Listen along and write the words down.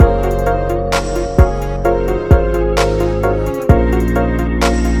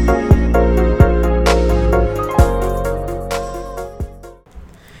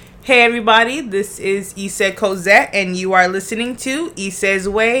Hey everybody, this is Issa Cosette, and you are listening to Issa's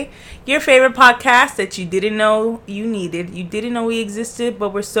Way, your favorite podcast that you didn't know you needed. You didn't know we existed,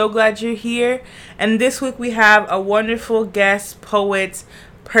 but we're so glad you're here. And this week we have a wonderful guest, poet,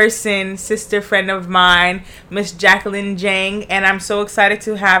 person, sister friend of mine, Miss Jacqueline Jang, and I'm so excited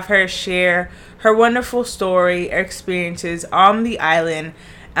to have her share her wonderful story, her experiences on the island.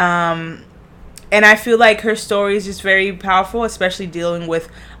 And I feel like her story is just very powerful, especially dealing with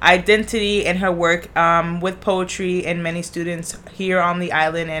identity and her work with poetry and many students here on the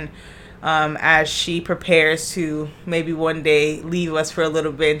island. And as she prepares to maybe one day leave us for a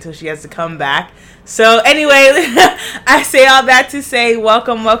little bit until she has to come back. So anyway, I say all that to say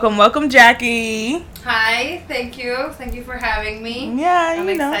welcome, Jackie. Hi, thank you. Thank you for having me. Yeah, I'm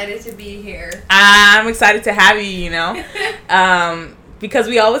excited to be here. I'm excited to have you, because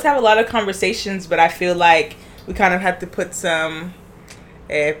we always have a lot of conversations, but I feel like we kind of have to put some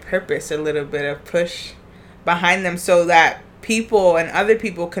purpose, a little bit of push behind them so that people and other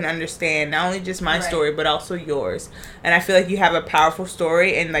people can understand not only just my story, but also yours. And I feel like you have a powerful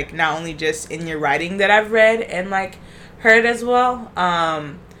story, and like not only just in your writing that I've read and like heard as well,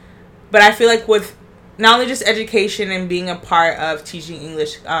 but I feel like with not only just education and being a part of teaching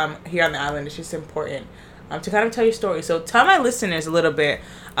English here on the island, it's just important to kind of tell your story. So tell my listeners a little bit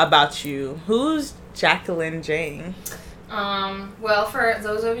about you. Who's Jacqueline Jang? Well, for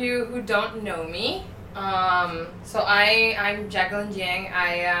those of you who don't know me, so I'm Jacqueline Jang.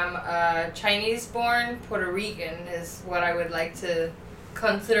 I am a Chinese-born Puerto Rican is what I would like to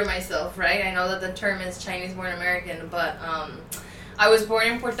consider myself, right? I know that the term is Chinese-born American, but I was born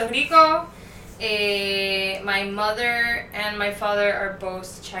in Puerto Rico. My mother and my father are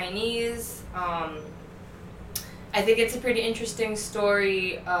both Chinese. I think it's a pretty interesting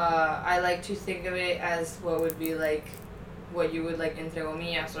story. I like to think of it as what would be like, what you would like entre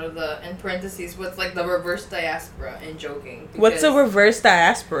comillas, sort of the, in parentheses, what's like the reverse diaspora in joking. What's a reverse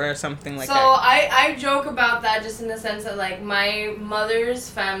diaspora or something like that? So I joke about that just in the sense that like my mother's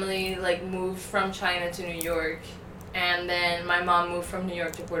family like moved from China to New York, and then my mom moved from New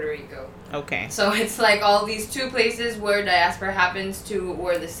York to Puerto Rico. Okay. So it's like all these two places where diaspora happens to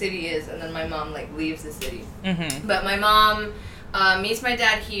where the city is, and then my mom like leaves the city. Mm-hmm. But my mom meets my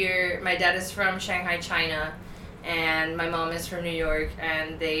dad here. My dad is from Shanghai, China, and my mom is from New York,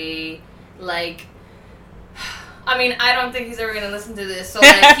 and they like... I mean, I don't think he's ever going to listen to this. So,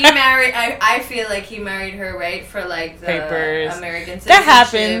 like, he married... I feel like he married her, right? For, like, the papers. American citizenship. That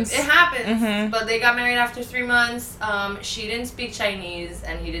happens. It happens. Mm-hmm. But they got married after 3 months. She didn't speak Chinese,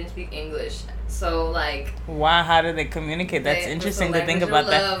 and he didn't speak English. So, like... Wow, how did they communicate? That's interesting to think about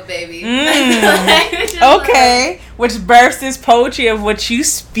that. Love, baby. Okay. Love. Which births this poetry of what you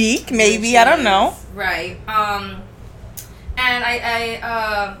speak, maybe. I don't know. Right. And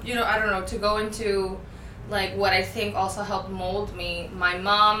I don't know, to go into... like what I think also helped mold me. My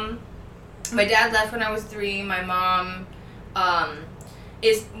dad left when I was 3. My mom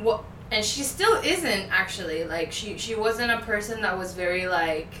and she still isn't actually. Like she wasn't a person that was very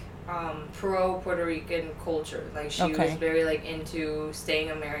like pro Puerto Rican culture. Like she was very like into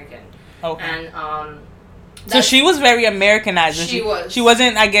staying American. Okay. And so she was very Americanized. She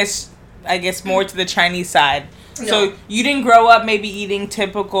wasn't I guess more to the Chinese side. No. So you didn't grow up maybe eating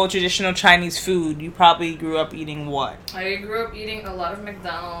typical traditional Chinese food. You probably grew up eating what? I grew up eating a lot of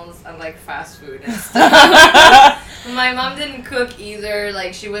McDonald's and like fast food and stuff. My mom didn't cook either.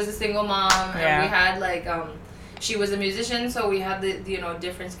 Like she was a single mom, and we had like she was a musician, so we had the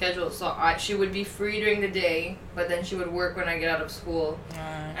different schedules. So she would be free during the day, but then she would work when I get out of school.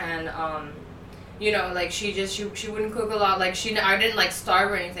 Right. And like she wouldn't cook a lot. Like I didn't like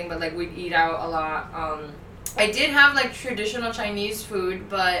starve or anything, but like we'd eat out a lot. I did have like traditional Chinese food,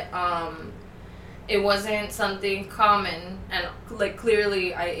 but it wasn't something common, and like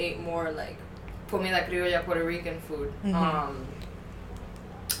clearly I ate more like comida criolla Puerto Rican food. Mm-hmm.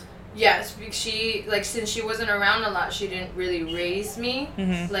 Yes, she like since she wasn't around a lot, she didn't really raise me.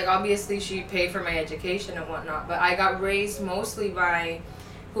 Mm-hmm. Like obviously she paid for my education and whatnot, but I got raised mostly by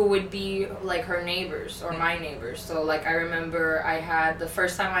who would be like her neighbors or my neighbors. So like I remember I had the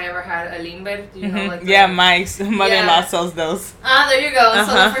first time I ever had a limber. Do you know like my mother-in-law sells those. There you go. Uh-huh.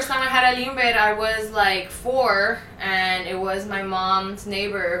 So the first time I had a limber, I was like 4, and it was my mom's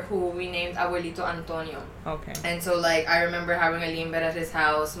neighbor who we named Abuelito Antonio. Okay. And so like I remember having a limber at his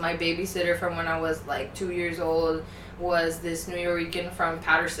house. My babysitter from when I was like 2 years old was this New Yorican from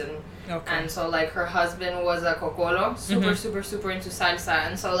Patterson. Okay. And so like her husband was a cocolo, super into salsa,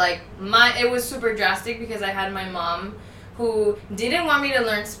 and so like it was super drastic because I had my mom who didn't want me to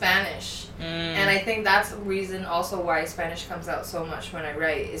learn Spanish. And I think that's the reason also why Spanish comes out so much when I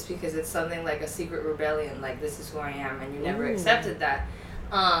write, is because it's something like a secret rebellion, like this is who I am, and you never accepted that.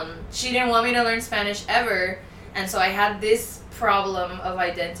 She didn't want me to learn Spanish ever, and so I had this problem of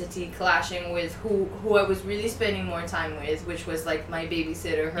identity clashing with who I was really spending more time with, which was like my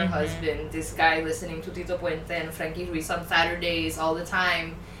babysitter, her husband, this guy listening to Tito Puente and Frankie Ruiz on Saturdays all the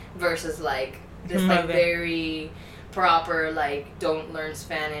time, versus like this like very proper like don't learn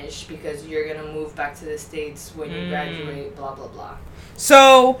Spanish because you're gonna move back to the States when you graduate, blah blah blah.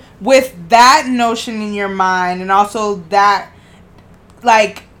 So with that notion in your mind, and also that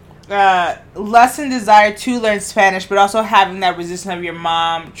like lust and desire to learn Spanish, but also having that resistance of your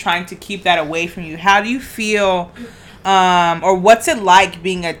mom trying to keep that away from you, how do you feel, or what's it like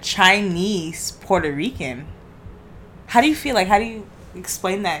being a Chinese Puerto Rican? How do you feel? Like, how do you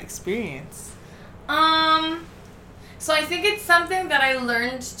explain that experience? So I think it's something that I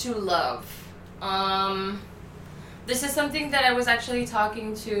learned to love. This is something that I was actually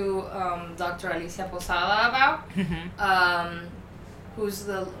talking to Dr. Alicia Posada about. Who's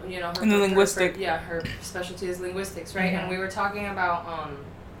the, you know, her, linguistic. Her specialty is linguistics, right? And we were talking about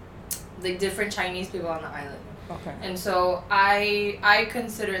the different Chinese people on the island. Okay. And so I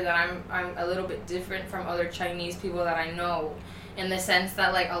consider that I'm a little bit different from other Chinese people that I know, in the sense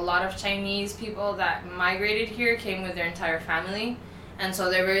that like a lot of Chinese people that migrated here came with their entire family, and so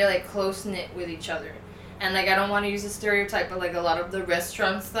they're very like close knit with each other. And, like, I don't want to use a stereotype, but, like, a lot of the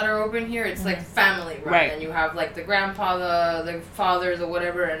restaurants that are open here, it's, like, family, right? And you have, like, the grandpa, the fathers, or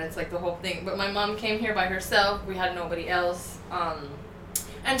whatever, and it's, like, the whole thing. But my mom came here by herself. We had nobody else.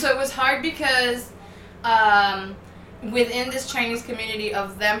 And so it was hard because within this Chinese community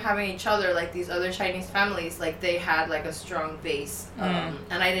of them having each other, like, these other Chinese families, like, they had, like, a strong base. And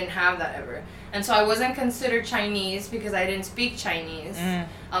I didn't have that ever. And so I wasn't considered Chinese because I didn't speak Chinese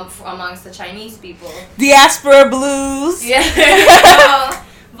amongst the Chinese people. Diaspora blues. Yeah.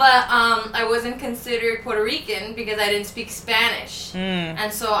 But I wasn't considered Puerto Rican because I didn't speak Spanish.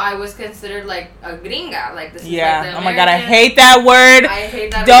 And so I was considered like a gringa. Like this is like the oh my God, I hate that word. I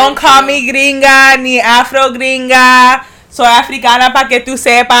hate that Don't word call too. me gringa ni afro gringa. Soy africana pa que tú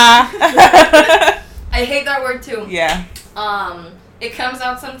sepa. I hate that word too. Yeah. It comes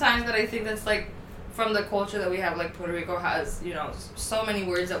out sometimes, but I think that's like from the culture that we have. Like Puerto Rico has, you know, so many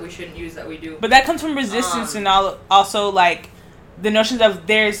words that we shouldn't use that we do. But that comes from resistance and also like the notions of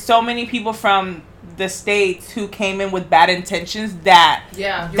there's so many people from the States who came in with bad intentions that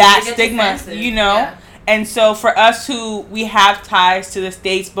that stigma, you know. Yeah. And so for us who we have ties to the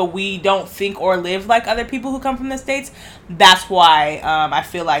States, but we don't think or live like other people who come from the States, that's why I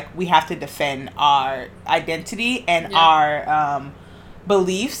feel like we have to defend our identity and our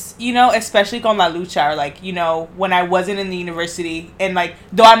beliefs, you know, especially con la lucha. Or like, you know, when I wasn't in the university, and like,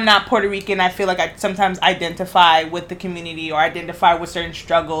 though I'm not Puerto Rican, I feel like I sometimes identify with the community or identify with certain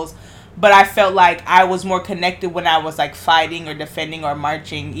struggles. But I felt like I was more connected when I was, like, fighting or defending or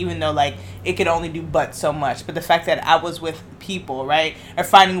marching, even though, like, it could only do but so much. But the fact that I was with people, right, or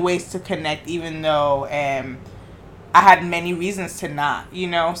finding ways to connect, even though I had many reasons to not, you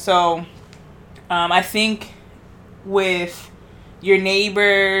know. So I think with your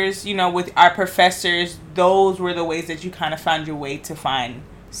neighbors, you know, with our professors, those were the ways that you kind of found your way to find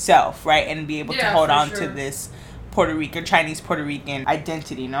self, right, and be able to hold on to this Puerto Rican, Chinese Puerto Rican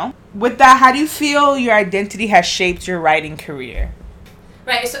identity, no? With that, how do you feel your identity has shaped your writing career?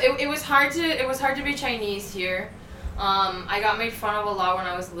 Right, so it was hard to be Chinese here. I got made fun of a lot when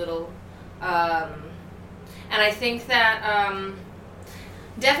I was little. And I think that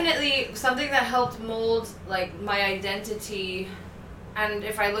definitely something that helped mold like my identity, and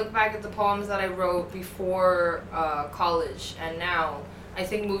if I look back at the poems that I wrote before college and now, I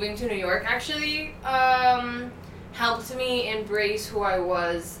think moving to New York actually helped me embrace who I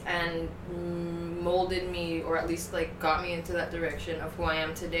was and molded me, or at least like got me into that direction of who I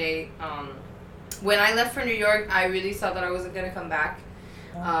am today. When I left for New York, I really thought that I wasn't gonna come back.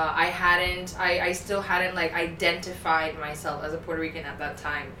 I still hadn't like identified myself as a Puerto Rican at that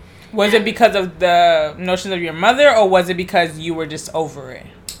time. Was it because of the notions of your mother, or was it because you were just over it?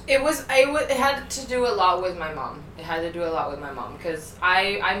 It had to do a lot with my mom. It had to do a lot with my mom because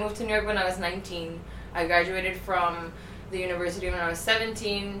I moved to New York when I was 19. I graduated from the university when I was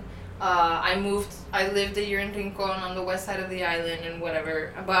 17. I lived a year in Rincon on the west side of the island and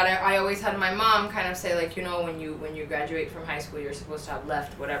whatever. But I always had my mom kind of say, like, you know, when you graduate from high school, you're supposed to have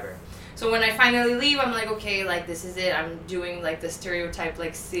left, whatever. So when I finally leave, I'm like, okay, like, this is it. I'm doing, like, the stereotype,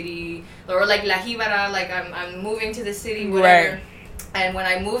 like, city, or, like, La Jibara, like, I'm moving to the city, whatever. Right. And when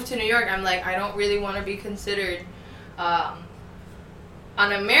I moved to New York, I'm like, I don't really want to be considered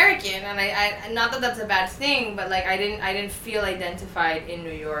an American, and I not that that's a bad thing, but like I didn't feel identified in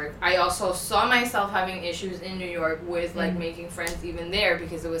New York. I also saw myself having issues in New York with like making friends even there,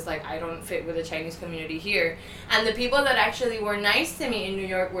 because it was like I don't fit with the Chinese community here, and the people that actually were nice to me in New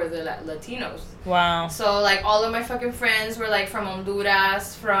York were the Latinos. Wow. So like all of my fucking friends were like from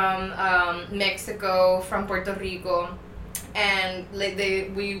Honduras, from Mexico, from Puerto Rico, and like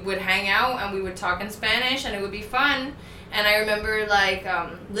we would hang out and we would talk in Spanish and it would be fun. And I remember, like,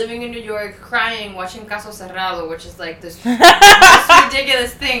 living in New York, crying, watching Caso Cerrado, which is, like, this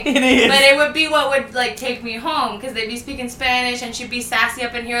ridiculous thing. It is. But it would be what would, like, take me home, because they'd be speaking Spanish, and she'd be sassy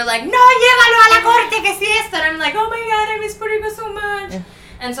up in here, like, no, llévalo a la corte, que si esto. And I'm like, oh, my God, I miss Puerto Rico so much. Yeah.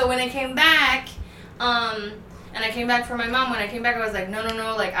 And so when I came back, and I came back for my mom, when I came back, I was like, no,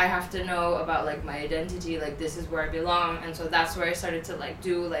 like, I have to know about, like, my identity, like, this is where I belong. And so that's where I started to,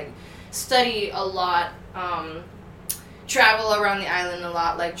 like, study a lot, travel around the island a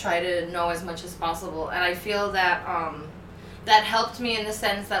lot, like try to know as much as possible. And I feel that that helped me in the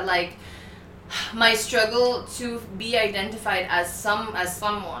sense that like my struggle to be identified as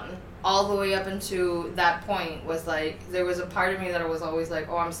someone all the way up into that point was like there was a part of me that I was always like,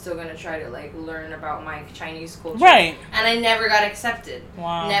 oh, I'm still gonna try to like learn about my Chinese culture, right? And I never got accepted.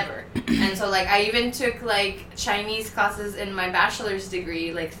 Wow. Never. And so like I even took like Chinese classes in my bachelor's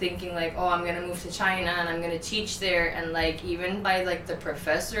degree, like thinking like, oh, I'm gonna move to China and I'm gonna teach there. And like even by like the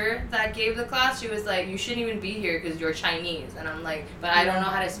professor that gave the class, she was like, you shouldn't even be here because you're Chinese. And I'm like, but I don't know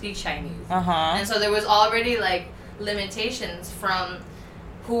how to speak Chinese. And so there was already like limitations from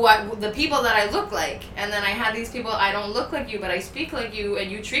the people that I look like, and then I had these people, I don't look like you, but I speak like you,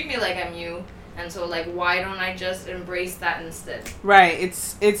 and you treat me like I'm you, and so like, why don't I just embrace that instead? Right.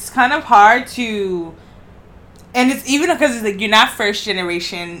 It's kind of hard to, and it's even because it's like you're not first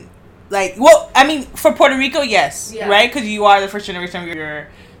generation, like, well, I mean, for Puerto Rico, yes, yeah. Right, because you are the first generation of your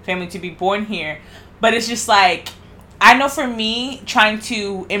family to be born here, but it's just like, I know for me, trying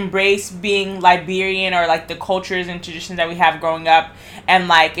to embrace being Liberian or like the cultures and traditions that we have growing up, and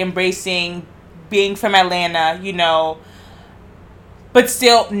like embracing being from Atlanta, you know, but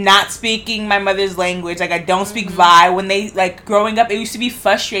still not speaking my mother's language. Like I don't speak Vi. When they like growing up, it used to be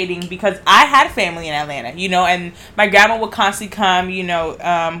frustrating because I had family in Atlanta, you know, and my grandma would constantly come, you know,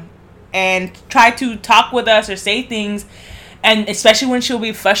 and try to talk with us or say things. And especially when she'll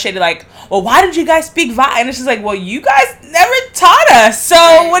be frustrated, like, well, why did you guys speak Vi? And it's just like, well, you guys never taught us. So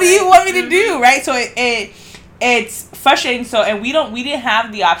what do you want me to do? Right. So it's frustrating. So, and we didn't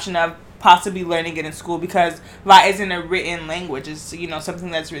have the option of possibly learning it in school because Vi isn't a written language. It's, you know, something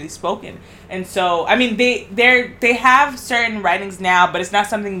that's really spoken. And so, I mean, they have certain writings now, but it's not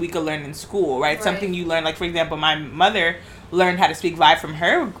something we could learn in school, right? Something you learn, like, for example, my mother learned how to speak Vi from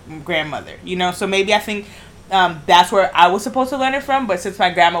her grandmother, you know? So maybe I think that's where I was supposed to learn it from, but since my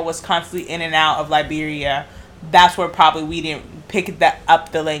grandma was constantly in and out of Liberia, that's where probably we didn't pick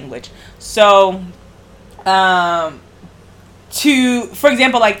up the language. So, for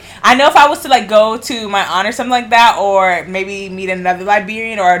example, like, I know if I was to, like, go to my aunt or something like that, or maybe meet another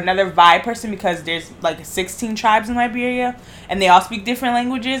Liberian or another Vi person, because there's, like, 16 tribes in Liberia, and they all speak different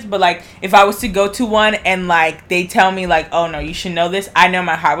languages, but, like, if I was to go to one and, like, they tell me, like, oh, no, you should know this, I know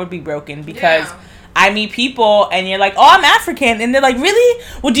my heart would be broken, because... Yeah. I meet people and you're like, oh, I'm African. And they're like, really?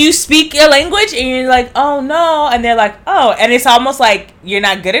 Well, do you speak your language? And you're like, oh, no. And they're like, oh. And it's almost like you're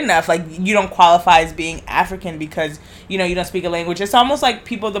not good enough. Like, you don't qualify as being African because, you know, you don't speak a language. It's almost like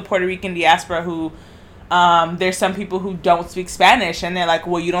people of the Puerto Rican diaspora who, there's some people who don't speak Spanish. And they're like,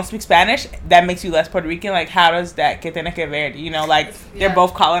 well, you don't speak Spanish? That makes you less Puerto Rican? Like, how does that? Que tiene que ver? You know, like, they're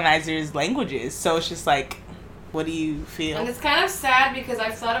both colonizers' languages. So it's just like... What do you feel? And it's kind of sad because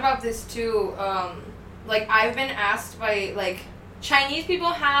I've thought about this too. Like, I've been asked by, like, Chinese people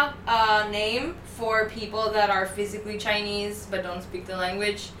have a name for people that are physically Chinese but don't speak the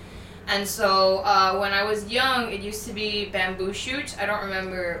language. And so when I was young, it used to be bamboo shoot. I don't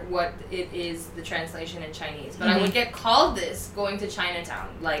remember what it is, the translation in Chinese. But I would get called this going to Chinatown,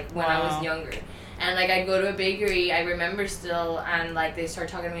 like, when I was younger. And, like, I'd go to a bakery, I remember still, and, like, they start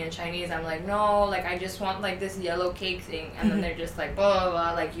talking to me in Chinese. I'm like, no, like, I just want, like, this yellow cake thing. And then they're just like, blah, blah,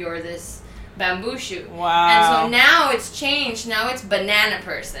 blah, like, you're this bamboo shoot. Wow. And so now it's changed. Now it's banana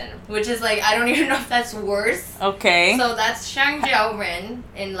person, which is, like, I don't even know if that's worse. Okay. So that's Shangjiao Ren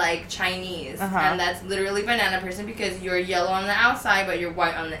in, like, Chinese. And that's literally banana person because you're yellow on the outside, but you're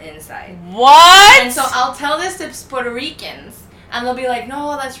white on the inside. What? And so I'll tell this to Puerto Ricans. And they'll be like,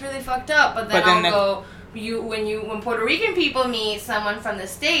 no, that's really fucked up. But then I'll go, when Puerto Rican people meet someone from the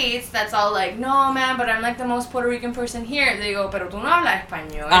States, that's all like, no man, but I'm like the most Puerto Rican person here. They go, pero tú no hablas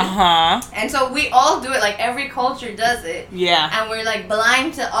español. And so we all do it. Like every culture does it. Yeah. And we're like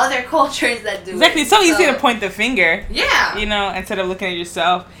blind to other cultures that do exactly. it. It's so easy to point the finger. Yeah. You know, instead of looking at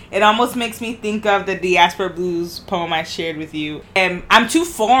yourself. It almost makes me think of the Diaspora Blues poem I shared with you. And I'm too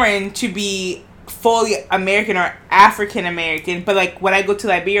foreign to be fully American or African American, but like when I go to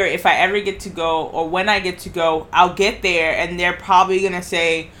Liberia, if I ever get to go, or when I get to go, I'll get there and they're probably gonna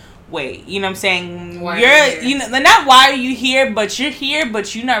say, wait, you know what I'm saying, you know, not why are you here, but you're here,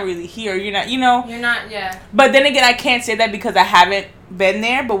 but you're not really here, you're not, you know, you're not, yeah. But then again, I can't say that because I haven't been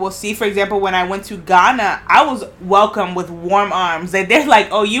there, but we'll see. For example, when I went to Ghana, I was welcomed with warm arms. They're like,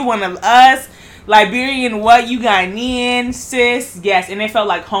 oh, you one of us, Liberian, what, you Ghanaian, sis? Yes. And it felt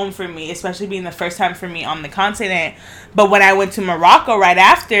like home for me, especially being the first time for me on the continent. But when I went to Morocco right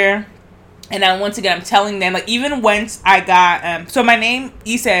after, and I once again, I'm telling them, like, even once I got, so my name,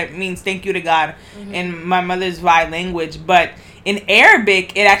 Isa, means thank you to God in my mother's Vai language, but in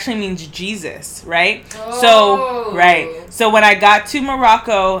Arabic, it actually means Jesus, right? Oh. So, right. So when I got to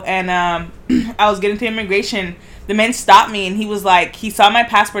Morocco and I was getting through immigration, the man stopped me and he was like, he saw my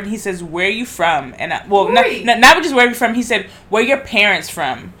passport and he says, where are you from? And not just where are you from, he said, where are your parents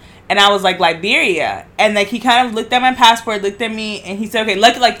from? And I was like, Liberia. And like he kind of looked at my passport, looked at me, and he said, okay,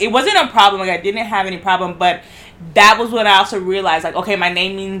 like it wasn't a problem, like I didn't have any problem, but that was when I also realized, like, okay, my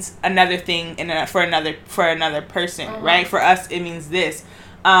name means another thing for another person, right? For us, it means this.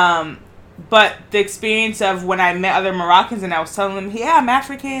 But the experience of when I met other Moroccans and I was telling them, yeah, I'm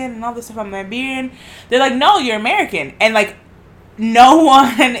African and all this stuff, I'm Liberian. They're like, no, you're American. And like, no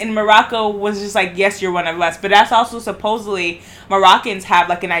one in Morocco was just like, yes, you're one of us. But that's also supposedly Moroccans have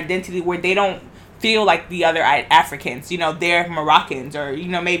like an identity where they don't feel like the other Africans. You know, they're Moroccans, or, you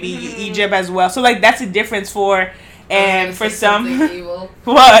know, maybe Egypt as well. So like, that's a difference for... And for some,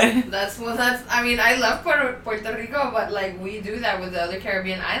 what? That's I mean, I love Puerto Rico, but like we do that with the other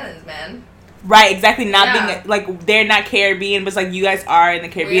Caribbean islands, man. Right, exactly. Not being like they're not Caribbean, but it's like you guys are in the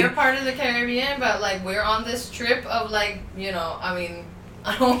Caribbean. We're part of the Caribbean, but like we're on this trip of like, you know, I mean,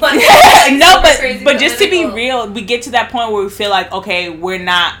 I don't want to no, but just to be real, we get to that point where we feel like, okay, we're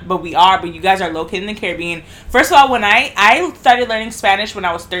not, but we are, but you guys are located in the Caribbean. First of all, when I started learning Spanish when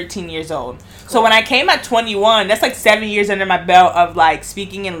I was 13 years old. Cool. So when I came at 21, that's like 7 years under my belt of like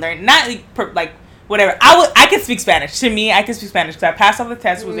speaking and learning, not like whatever. I could speak Spanish. To me, I could speak Spanish because I passed all the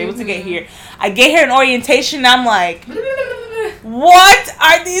tests, was able to get here. I get here in orientation, and I'm like, what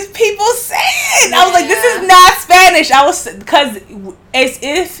are these people saying? I was like, this is not Spanish. Because as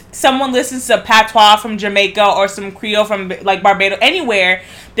if someone listens to patois from Jamaica or some Creole from like Barbados, anywhere,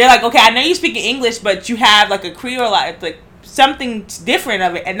 they're like, okay, I know you speak English, but you have like a Creole, like something different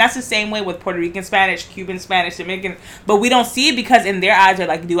of it. And that's the same way with Puerto Rican Spanish, Cuban Spanish, Dominican, but we don't see it because in their eyes they're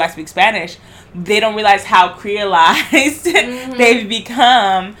like, do I speak Spanish? They don't realize how creolized they've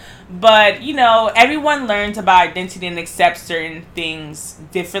become. But, you know, everyone learns about identity and accepts certain things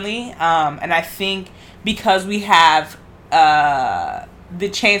differently. And I think because we have the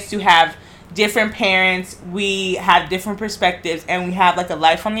chance to have different parents, we have different perspectives, and we have like a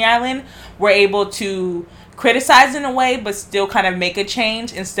life on the island, we're able to criticize in a way, but still kind of make a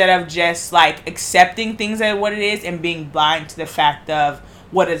change instead of just like accepting things as what it is and being blind to the fact of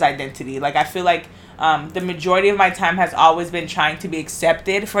what is identity. Like, I feel like the majority of my time has always been trying to be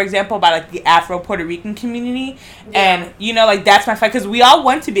accepted, for example, by like the Afro-Puerto Rican community. And, you know, like that's my fight, because we all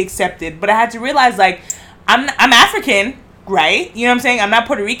want to be accepted, but I had to realize like I'm African, right? You know what I'm saying? I'm not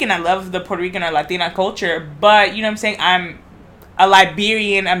Puerto Rican. I love the Puerto Rican or Latina culture, but you know what I'm saying? I'm a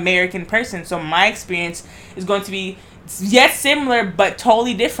Liberian American person, so my experience is going to be yes similar but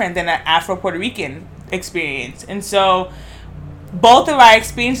totally different than an Afro-Puerto Rican experience. And so both of our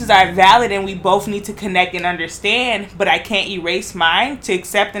experiences are valid, and we both need to connect and understand, but I can't erase mine to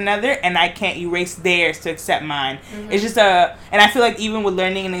accept another, and I can't erase theirs to accept mine. It's just and I feel like even with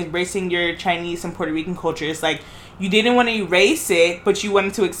learning and embracing your Chinese and Puerto Rican culture, it's like you didn't want to erase it, but you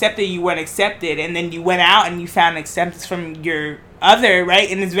wanted to accept it, you weren't accepted, and then you went out and you found acceptance from your other,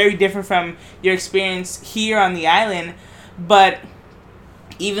 right? And it's very different from your experience here on the island. But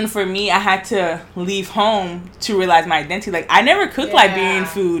even for me, I had to leave home to realize my identity. Like, I never cooked Liberian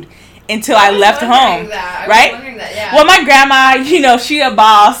food until I left home, right? Well, my grandma, you know, she a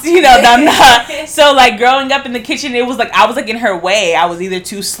boss, you know, so like growing up in the kitchen, it was like I was like in her way. I was either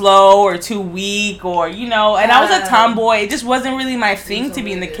too slow or too weak, or you know, and I was a tomboy. It just wasn't really my thing to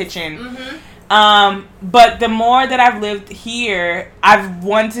be in the kitchen. But the more that I've lived here, I've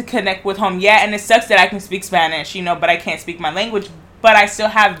wanted to connect with home. Yeah, and it sucks that I can speak Spanish, you know, but I can't speak my language. But I still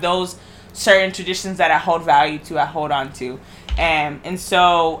have those certain traditions that I hold value to, I hold on to. And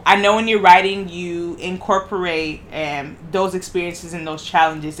so I know when you're writing, you incorporate those experiences and those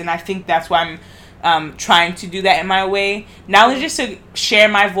challenges. And I think that's why I'm trying to do that in my way. Not only just to share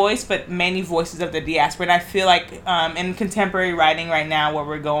my voice, but many voices of the diaspora. And I feel like in contemporary writing right now, where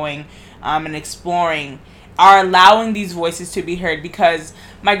we're going and exploring, are allowing these voices to be heard, because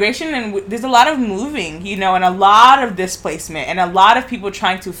migration and there's a lot of moving, and a lot of displacement, and a lot of people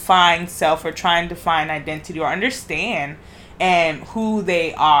trying to find self or trying to find identity or understand who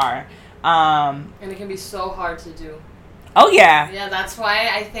they are. And it can be so hard to do. Oh yeah. Yeah, that's why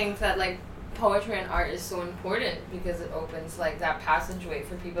I think that like poetry and art is so important, because it opens like that passageway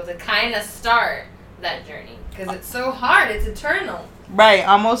for people to kind of start that journey, because it's so hard, it's eternal. Right,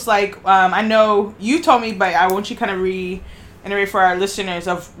 almost like I know you told me, but I want you kind of reiterate for our listeners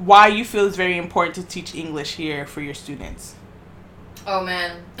of why you feel it's very important to teach English here for your students. Oh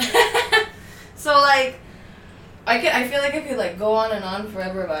man. So like I feel like I could like go on and on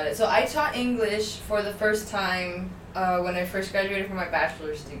forever about it. So I taught English for the first time when I first graduated from my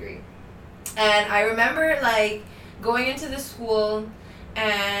bachelor's degree. And I remember like going into the school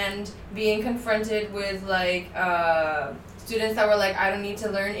and being confronted with like students that were like, I don't need to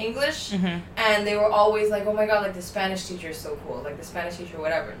learn English. Mm-hmm. And they were always like, oh my god, like the Spanish teacher is so cool, like the Spanish teacher,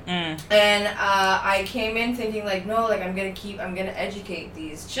 whatever. And I came in thinking like, no, like I'm gonna educate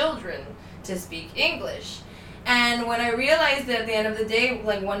these children to speak English. And when I realized that at the end of the day,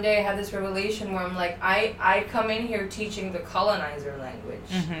 like one day I had this revelation where I'm like, I come in here teaching the colonizer language.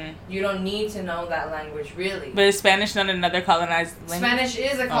 Mm-hmm. You don't need to know that language, really. But is Spanish not another colonized language? Spanish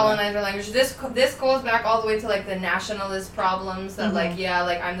is a colonizer language. This goes back all the way to like the nationalist problems that like, yeah,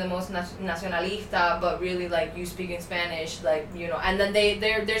 like I'm the most nacionalista, but really like you speak in Spanish, like, and then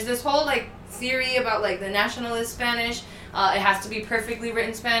there's this whole like theory about like the nationalist Spanish. It has to be perfectly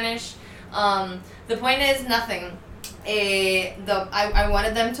written Spanish. The point is nothing. I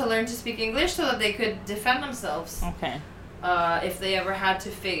wanted them to learn to speak English so that they could defend themselves. Okay. If they ever had to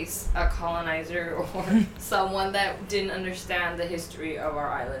face a colonizer or someone that didn't understand the history of our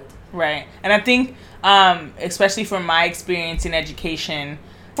island. Right. And I think, especially from my experience in education,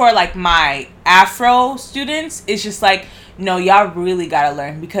 for like my Afro students, it's just like, no, y'all really gotta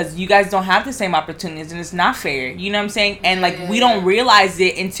learn, because you guys don't have the same opportunities and it's not fair. You know what I'm saying? And like we don't realize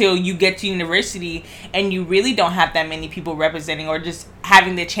it until you get to university and you really don't have that many people representing or just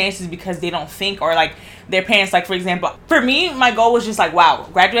having the chances because they don't think, or like their parents, like for example, for me, my goal was just like, wow,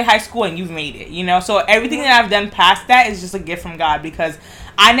 graduate high school and you've made it, so everything that I've done past that is just a gift from God, because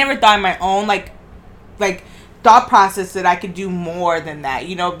I never thought in my own like thought process that I could do more than that,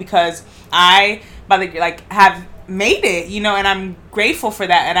 because I have made it, and I'm grateful for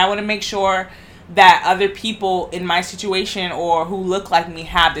that, and I want to make sure that other people in my situation or who look like me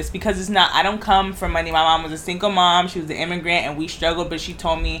have this, because it's not, I don't come from money. My mom was a single mom, she was an immigrant, and we struggled, but she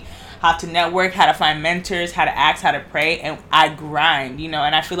told me how to network, how to find mentors, how to ask, how to pray, and I grind,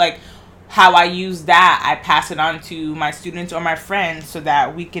 and I feel like how I use that, I pass it on to my students or my friends so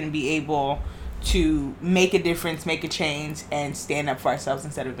that we can be able to make a difference, make a change, and stand up for ourselves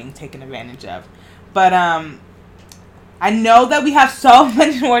instead of being taken advantage of. But I know that we have so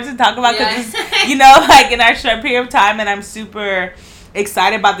much more to talk about, because like in our short period of time, and I'm super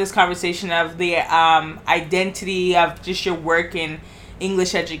excited about this conversation of the identity of just your work in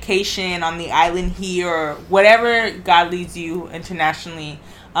English education on the island here, or whatever God leads you internationally.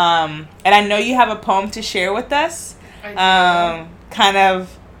 And I know you have a poem to share with us, kind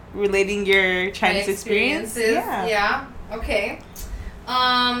of relating your Chinese experience. Yeah. Okay.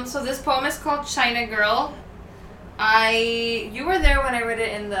 So this poem is called China Girl. You were there when I read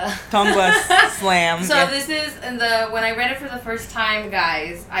it in the Tongue Slam. So this is when I read it for the first time,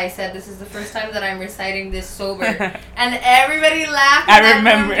 guys, I said this is the first time that I'm reciting this sober. And everybody laughed. I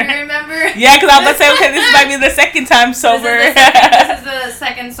remember. Do you remember? Yeah, because I was about to say, okay, this might be the second time sober. This is the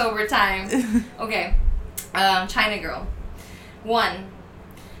second sober time. Okay. China Girl. 1.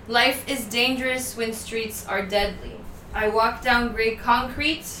 Life is dangerous when streets are deadly. I walk down gray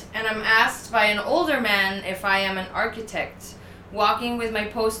concrete, and I'm asked by an older man if I am an architect, walking with my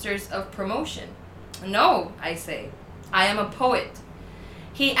posters of promotion. No, I say. I am a poet.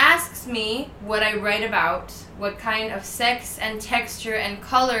 He asks me what I write about, what kind of sex and texture and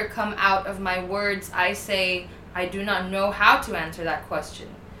color come out of my words. I say, I do not know how to answer that question.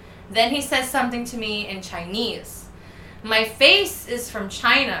 Then he says something to me in Chinese. My face is from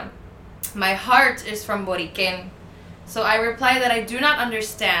China. My heart is from Boriken. So I reply that I do not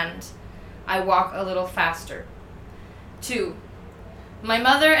understand. I walk a little faster. 2. My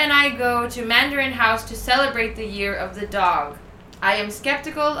mother and I go to Mandarin House to celebrate the year of the dog. I am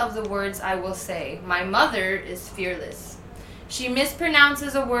skeptical of the words I will say. My mother is fearless. She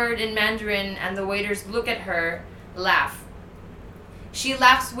mispronounces a word in Mandarin and the waiters look at her, laugh. She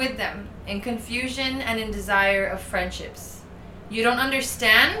laughs with them, in confusion and in desire of friendships. You don't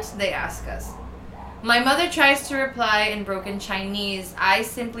understand? They ask us. My mother tries to reply in broken Chinese. I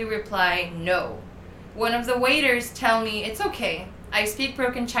simply reply, no. One of the waiters tell me, it's okay. I speak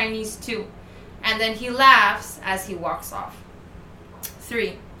broken Chinese too. And then he laughs as he walks off.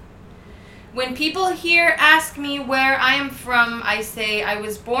 3. When people here ask me where I am from, I say I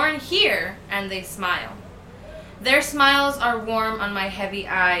was born here, and they smile. Their smiles are warm on my heavy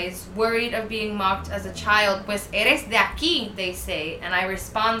eyes, worried of being mocked as a child. Pues eres de aquí, they say, and I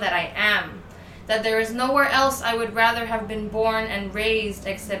respond that I am. That there is nowhere else I would rather have been born and raised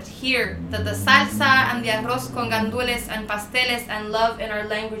except here. That the salsa and the arroz con gandules and pasteles and love in our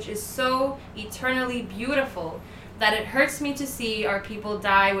language is so eternally beautiful that it hurts me to see our people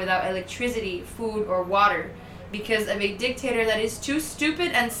die without electricity, food, or water because of a dictator that is too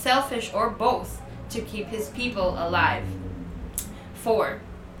stupid and selfish, or both, to keep his people alive. 4.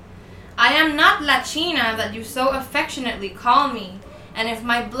 I am not La China that you so affectionately call me, and if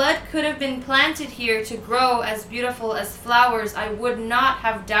my blood could have been planted here to grow as beautiful as flowers, I would not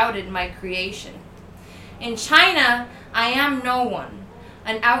have doubted my creation. In China, I am no one.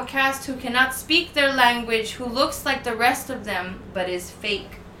 An outcast who cannot speak their language, who looks like the rest of them, but is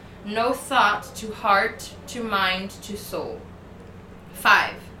fake. No thought to heart, to mind, to soul.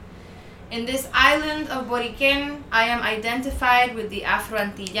 5. In this island of Boriquen, I am identified with the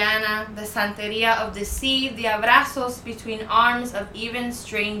Afro-Antillana, the Santeria of the sea, the abrazos between arms of even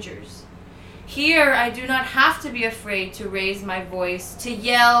strangers. Here, I do not have to be afraid to raise my voice, to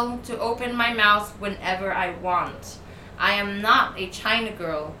yell, to open my mouth whenever I want. I am not a China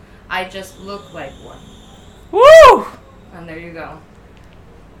girl. I just look like one. Woo! And there you go.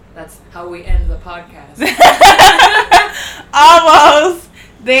 That's how we end the podcast. Almost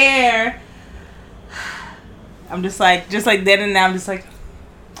there. I'm just like then and now. I'm just like,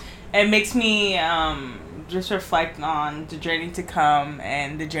 it makes me just reflect on the journey to come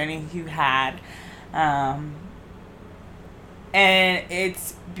and the journey you had. And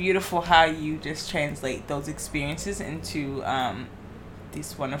it's beautiful how you just translate those experiences into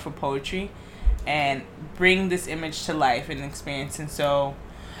this wonderful poetry and bring this image to life and experience. And so,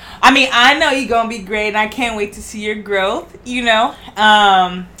 I mean, I know you're going to be great, and I can't wait to see your growth, you know.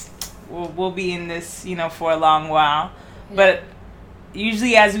 We'll be in this, you know, for a long while. Yeah. But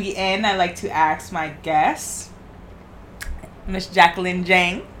usually as we end, I like to ask my guests, Miss Jacqueline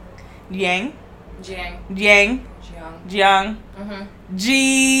Jiang. Mm-hmm.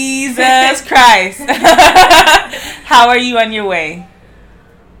 Jesus Christ. How are you on your way?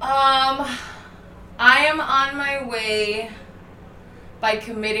 I am on my way by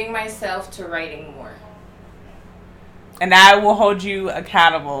committing myself to writing more. And I will hold you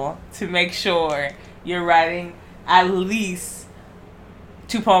accountable to make sure you're writing at least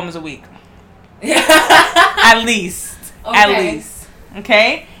 2 poems a week. At least. Okay. At least.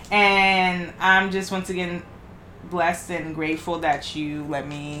 Okay? And I'm just once again blessed and grateful that you let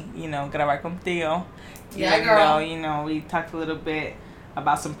me, you know, grabar contigo. Yeah, girl. You know, we talked a little bit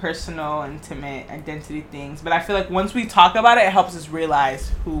about some personal, intimate identity things. But I feel like once we talk about it, it helps us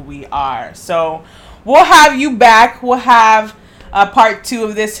realize who we are. So we'll have you back. We'll have a part 2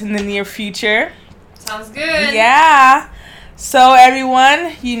 of this in the near future. Sounds good. Yeah. So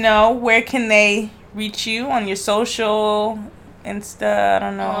everyone, you know, where can they reach you on your social, Insta? I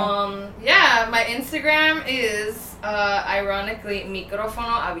don't know. Yeah, my Instagram is ironically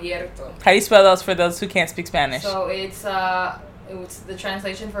micrófono abierto. How do you spell those for those who can't speak Spanish? So it's the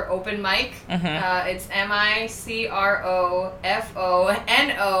translation for open mic. Mm-hmm. It's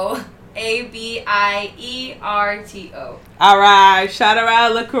MICROFONOABIERTO. All right, shout her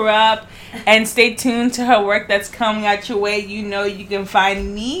out, look her up, and stay tuned to her work that's coming out your way. You know you can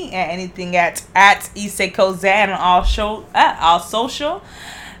find me at anything at Issei Cosette on all social.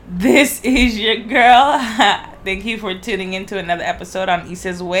 This is your girl. Thank you for tuning in to another episode on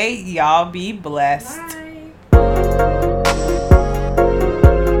Issei's Way. Y'all be blessed. Bye.